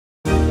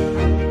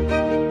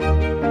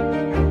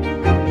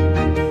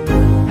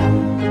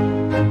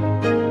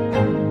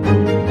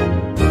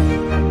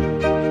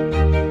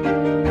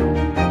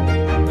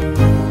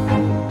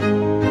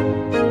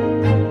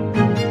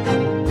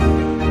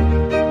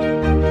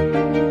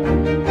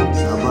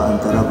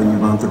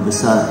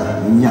besar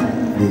minyak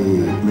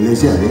di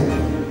Malaysia.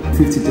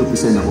 52%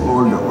 of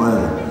all the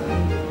oil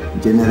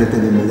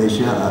generated in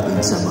Malaysia are in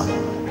Sabah.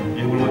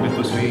 Yang berhormat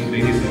Dato' Sri,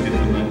 ladies and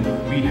gentlemen,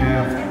 we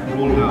have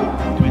rolled out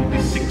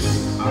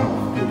 26 out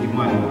of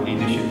 31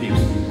 initiatives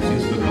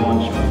since the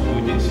launch of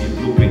OGSE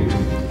Blueprint,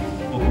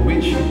 of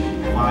which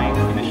 5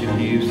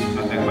 initiatives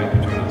are led by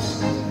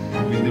Petronas,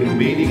 with the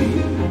remaining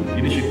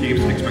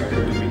initiatives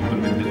expected to be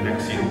implemented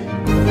next year.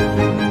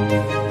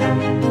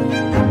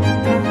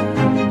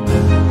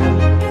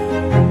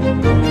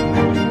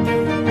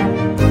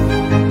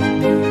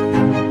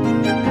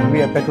 We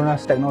at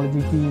Petronas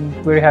Technology team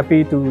very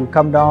happy to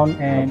come down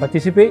and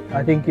participate.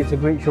 I think it's a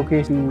great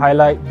showcase to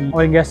highlight the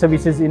oil and gas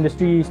services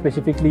industry,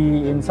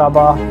 specifically in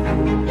Sabah.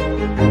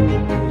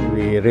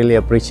 We really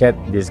appreciate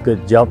this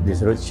good job,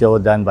 this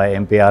roadshow done by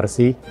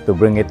MPRC to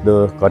bring it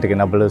to Kota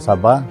Kinabalu,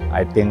 Sabah.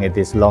 I think it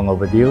is long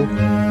overdue.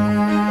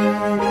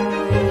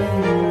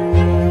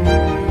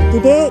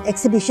 Today,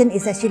 exhibition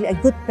is actually a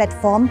good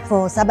platform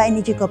for Sabah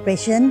Energy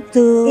Corporation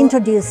to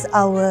introduce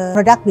our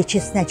product, which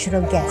is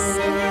natural gas.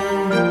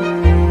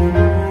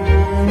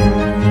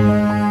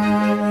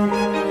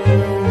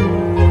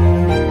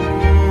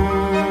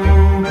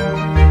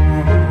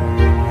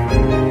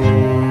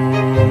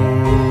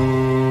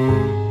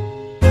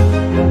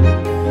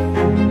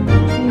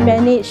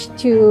 Managed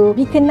to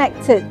be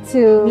connected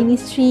to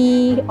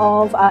Ministry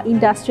of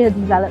Industrial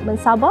Development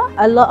Sabah.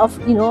 A lot of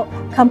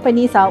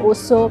companies are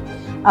also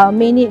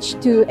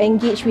managed to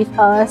engage with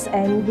us,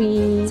 and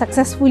we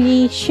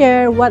successfully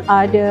share what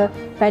are the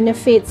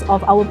benefits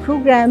of our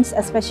programs,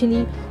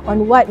 especially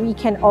on what we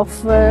can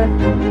offer.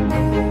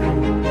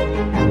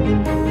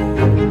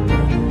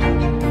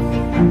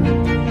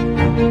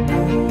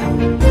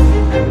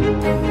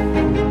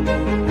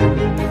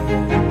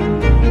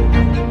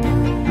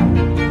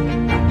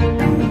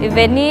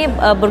 Event ini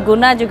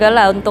berguna juga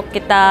lah untuk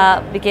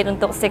kita bikin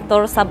untuk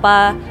sektor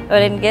Sabah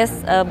Oil and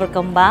Gas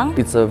berkembang.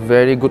 It's a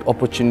very good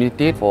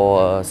opportunity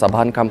for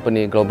Sabahan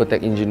company Global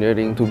Tech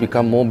Engineering to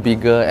become more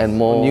bigger and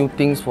more new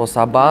things for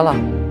Sabah lah.